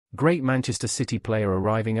Great Manchester City player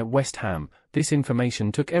arriving at West Ham. This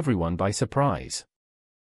information took everyone by surprise.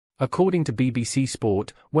 According to BBC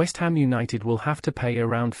Sport, West Ham United will have to pay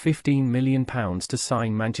around £15 million to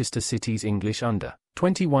sign Manchester City's English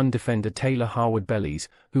under-21 defender Taylor Harwood-Bellis,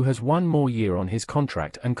 who has one more year on his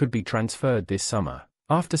contract and could be transferred this summer,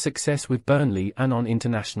 after success with Burnley and on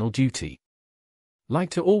international duty. Like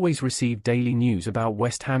to always receive daily news about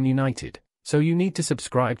West Ham United, so you need to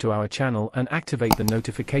subscribe to our channel and activate the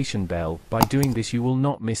notification bell. By doing this you will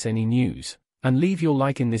not miss any news. And leave your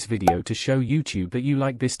like in this video to show YouTube that you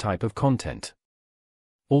like this type of content.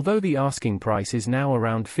 Although the asking price is now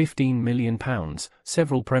around £15 million,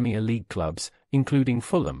 several Premier League clubs, including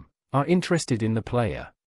Fulham, are interested in the player.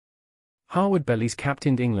 Harwood-Bellis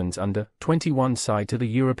captained England's under-21 side to the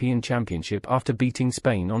European Championship after beating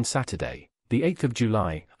Spain on Saturday, the 8th of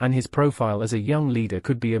July, and his profile as a young leader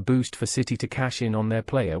could be a boost for City to cash in on their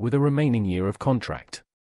player with a remaining year of contract.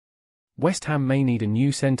 West Ham may need a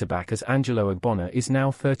new centre-back as Angelo Ogbonna is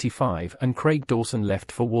now 35 and Craig Dawson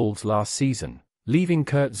left for Wolves last season, leaving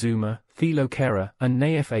Kurt Zouma, Thilo Kehrer and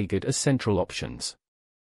Naif Agad as central options.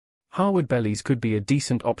 Harwood-Bellis could be a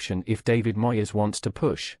decent option if David Moyes wants to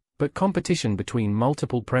push, but competition between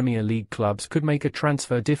multiple Premier League clubs could make a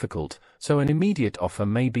transfer difficult, so an immediate offer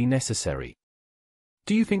may be necessary.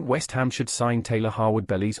 Do you think West Ham should sign Taylor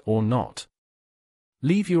Harwood-Bellis or not?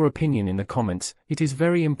 Leave your opinion in the comments. It is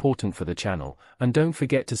very important for the channel, and don't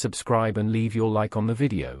forget to subscribe and leave your like on the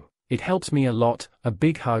video. It helps me a lot. A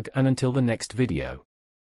big hug and until the next video.